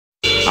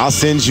I'll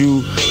send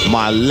you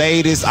my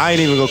latest. I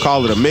ain't even gonna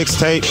call it a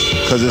mixtape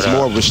because it's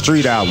more of a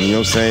street album. You know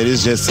what I'm saying?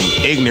 It's just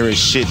some ignorant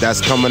shit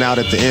that's coming out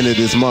at the end of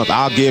this month.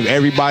 I'll give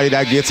everybody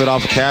that gets it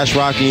off of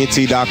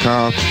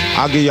CashRockENT.com.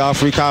 I'll give y'all a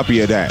free copy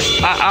of that.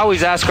 I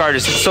always ask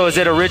artists, so is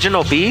it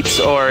original beats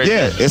or?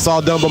 It's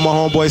all done by my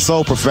homeboy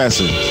Soul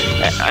Professa.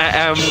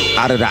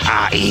 Out of the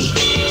IE.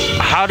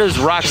 How does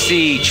Roc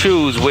C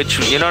choose which,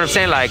 you know what I'm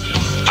saying? Like,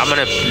 I'm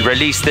going to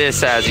release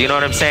this as, you know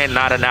what I'm saying?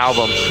 Not an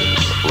album.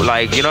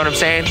 Like, you know what I'm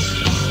saying?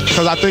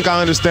 Because I think I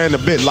understand a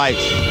bit. Like,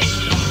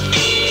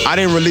 I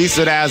didn't release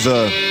it as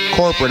a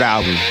corporate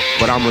album,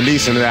 but I'm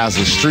releasing it as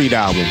a street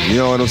album. You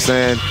know what I'm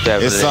saying?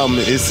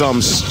 Definitely. It's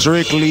something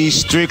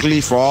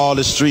strictly for all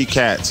the street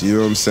cats. You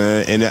know what I'm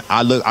saying? And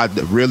I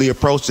really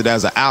approached it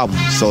as an album.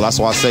 So that's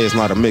why I say it's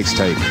not a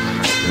mixtape. You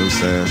know what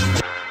I'm saying?